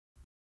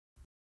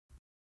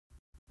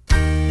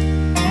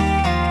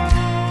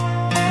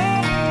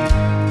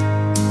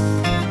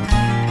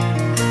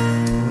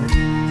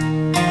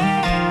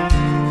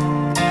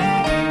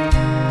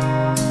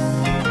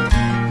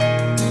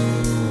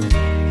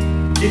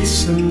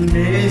It's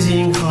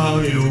amazing how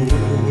you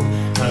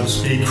can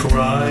speak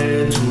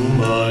right to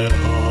my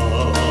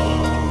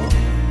heart.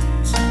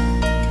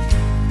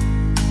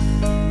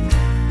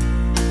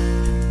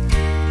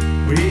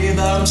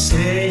 Without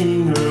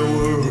saying a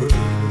word,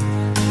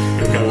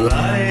 you can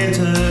light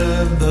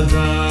up the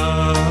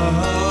dark.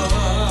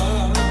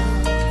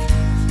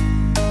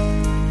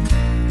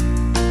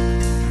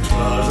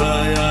 But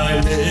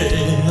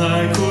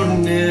I could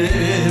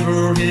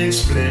never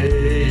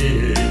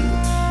explain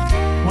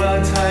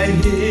what I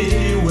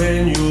hear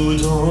when you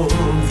don't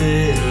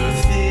feel a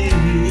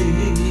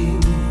thing.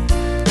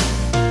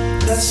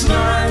 That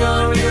smile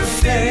on your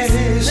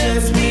face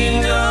lets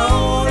me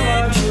know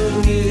that you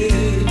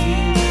need me.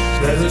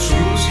 That the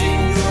truth in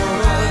your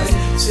eyes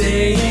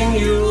saying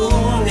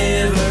you'll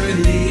never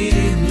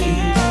leave me.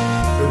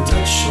 The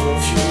touch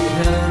of your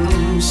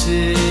hand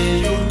say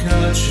you'll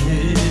catch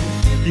me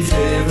if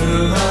ever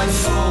I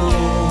fall.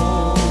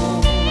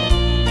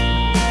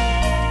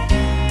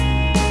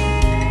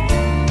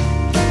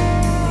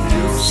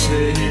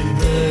 Say it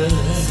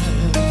best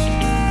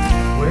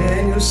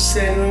when you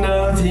say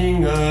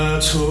nothing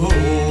at all.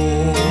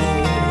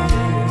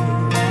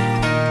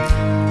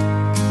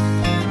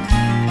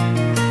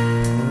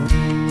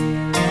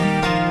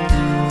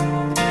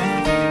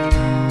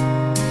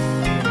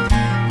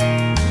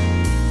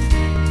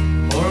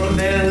 All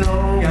day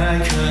long I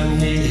can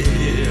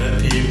hear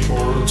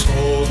people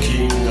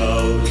talking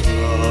out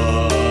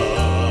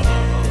loud.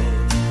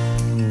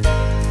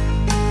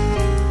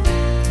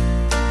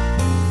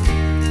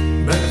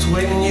 But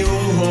when you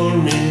hold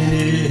me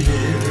near,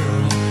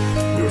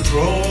 you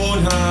drown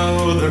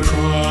out the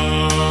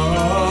crowd.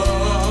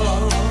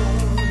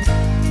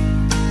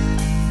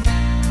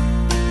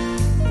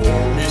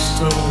 Oh,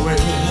 Mr.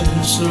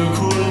 West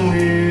could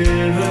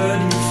never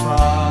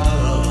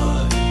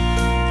define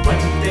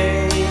what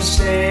they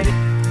said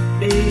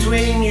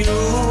between you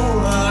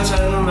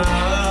and mine.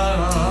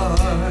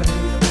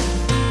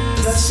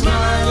 That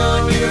smile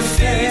on your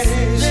face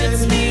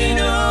lets me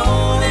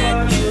know that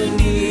you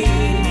need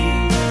me.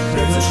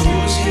 There's the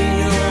truth in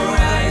your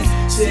eyes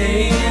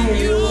saying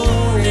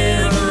you'll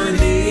never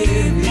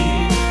leave me.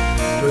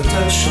 The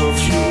touch of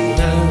your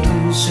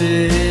hand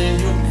saying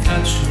you'll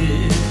catch me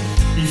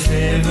if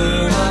ever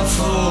I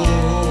fall.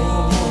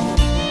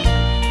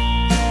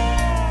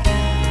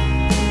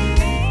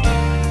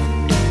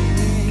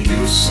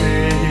 You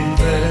say it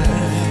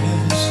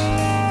best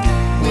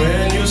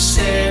when you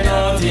say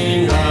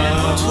nothing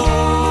at all.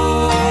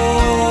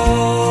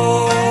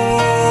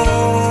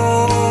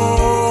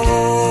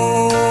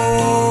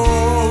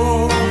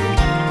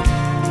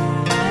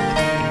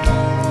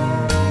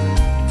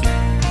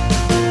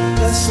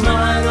 That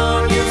smile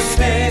on your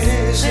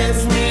face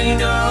lets me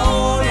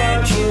know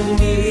that you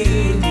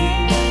need me.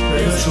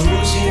 The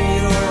truth in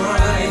your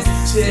eyes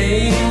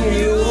saying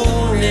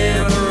you'll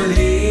never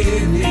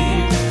leave me.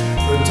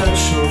 The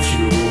touch of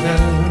your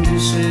hand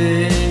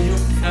saying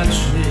you'll catch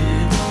me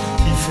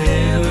if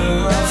ever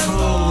I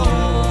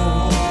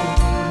fall.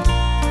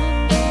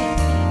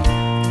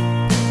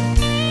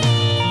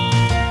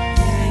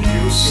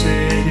 You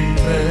say it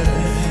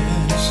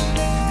best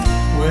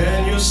when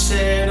you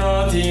say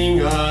nothing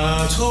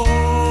at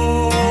all.